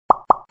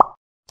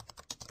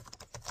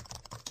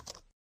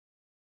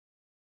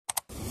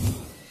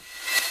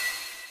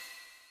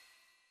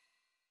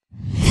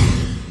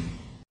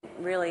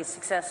really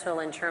successful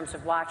in terms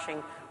of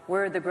watching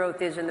where the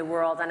growth is in the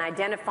world and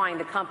identifying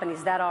the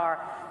companies that are,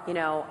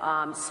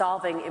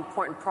 solving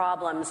important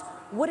problems.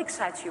 What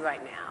excites you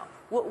right now?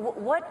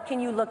 What can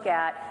you look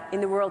at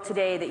in the world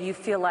today that you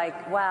feel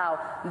like, wow,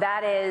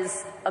 that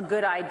is a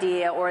good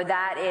idea, or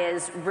that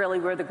is really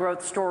where the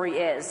growth story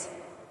is?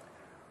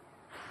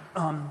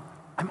 I'm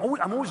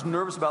always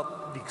nervous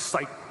about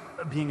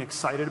being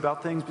excited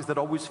about things, because that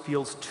always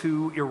feels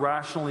too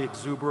irrationally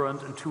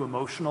exuberant and too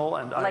emotional.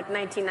 And like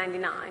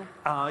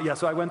 1999. Yeah,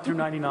 so I went through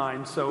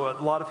 99, so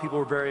a lot of people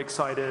were very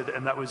excited,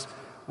 and that was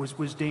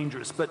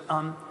dangerous. But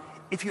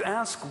if you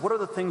ask what are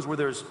the things where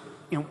there's,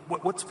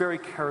 what's very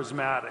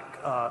charismatic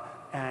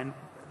and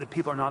that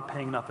people are not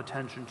paying enough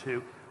attention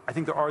to, I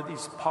think there are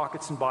these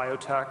pockets in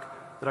biotech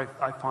that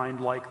I find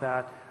like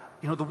that.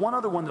 The one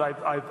other one that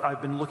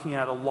I've been looking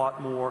at a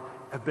lot more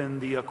have been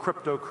the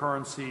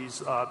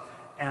cryptocurrencies,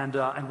 and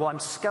while I'm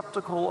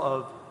skeptical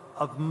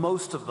of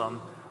most of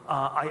them,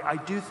 I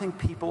do think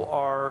people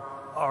are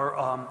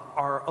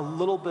a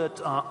little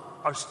bit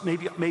are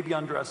maybe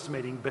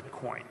underestimating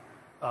Bitcoin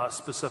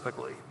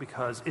specifically,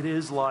 because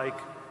it's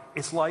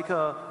like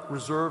a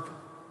reserve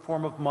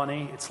form of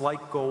money. It's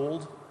like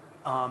gold,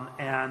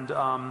 and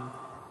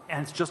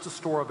it's just a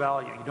store of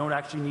value. You don't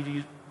actually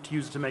need to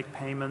use it to make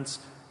payments.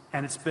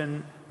 And it's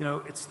been,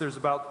 there's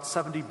about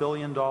 $70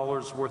 billion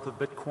worth of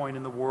Bitcoin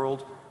in the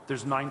world.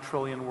 There's $9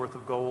 trillion worth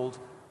of gold.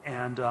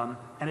 And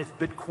if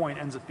Bitcoin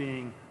ends up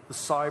being the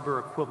cyber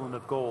equivalent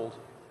of gold,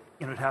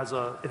 it has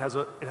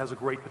a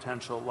great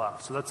potential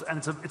left. So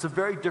it's a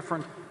very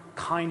different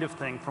kind of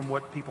thing from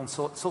what people in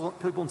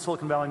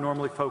Silicon Valley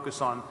normally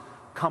focus on.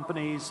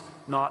 Companies,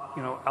 not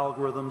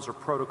algorithms or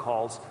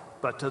protocols.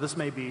 But this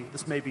may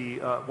be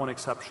one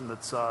exception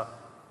that's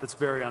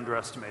very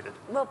underestimated.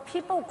 Well,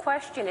 people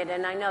question it,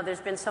 and I know there's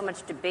been so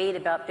much debate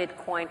about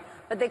Bitcoin,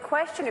 but they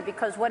question it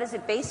because what is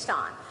it based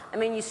on? I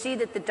mean, you see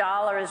that the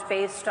dollar is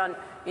based on,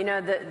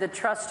 the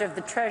trust of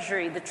the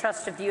Treasury, the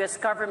trust of the U.S.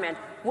 government.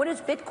 What is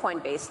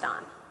Bitcoin based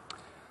on?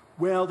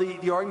 Well,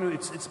 the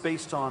argument it's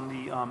based on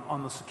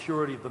the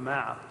security of the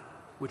math,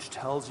 which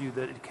tells you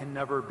that it can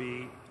never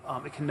be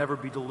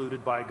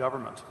diluted by a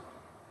government.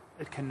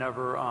 It can't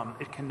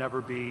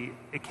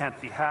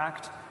be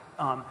hacked.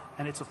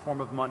 And it's a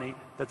form of money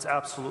that's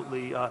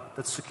absolutely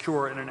that's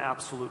secure in an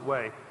absolute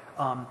way.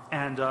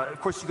 Of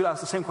course, you could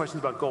ask the same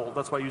questions about gold.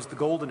 That's why I used the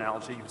gold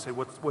analogy. You could say,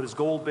 what is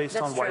gold based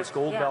on? Why is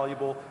gold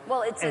valuable?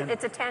 Well,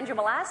 it's a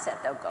tangible asset,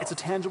 though, gold. It's a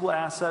tangible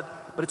asset,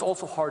 but it's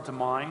also hard to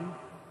mine.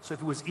 So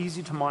if it was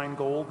easy to mine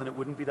gold, then it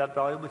wouldn't be that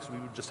valuable, because we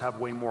would just have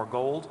way more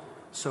gold.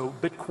 So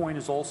Bitcoin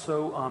is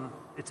also,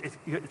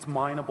 it's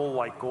mineable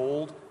like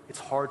gold. It's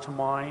hard to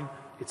mine.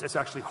 It's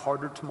actually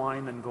harder to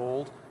mine than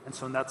gold. And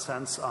so in that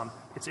sense,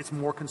 it's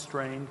more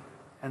constrained.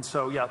 And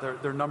so, yeah, there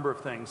are a number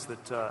of things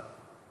that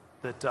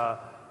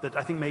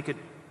I think make it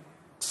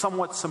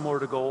somewhat similar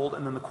to gold.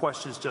 And then the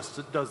question is just,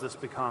 does this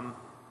become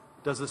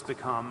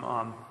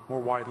more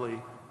widely?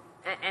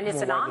 And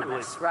it's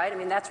anonymous, right? I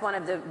mean, that's one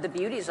of the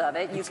beauties of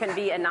it. You can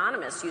be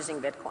anonymous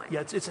using Bitcoin.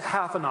 Yeah, it's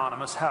half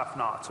anonymous, half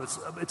not. So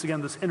it's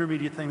again this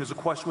intermediate thing. There's a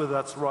question whether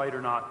that's right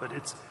or not, but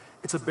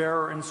it's a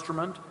bearer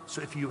instrument.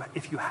 So if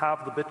you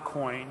have the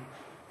Bitcoin,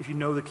 if you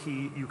know the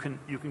key, you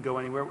can go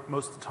anywhere.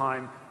 Most of the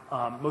time,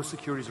 most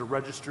securities are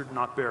registered,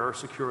 not bearer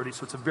security.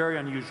 So it's a very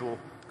unusual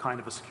kind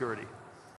of a security.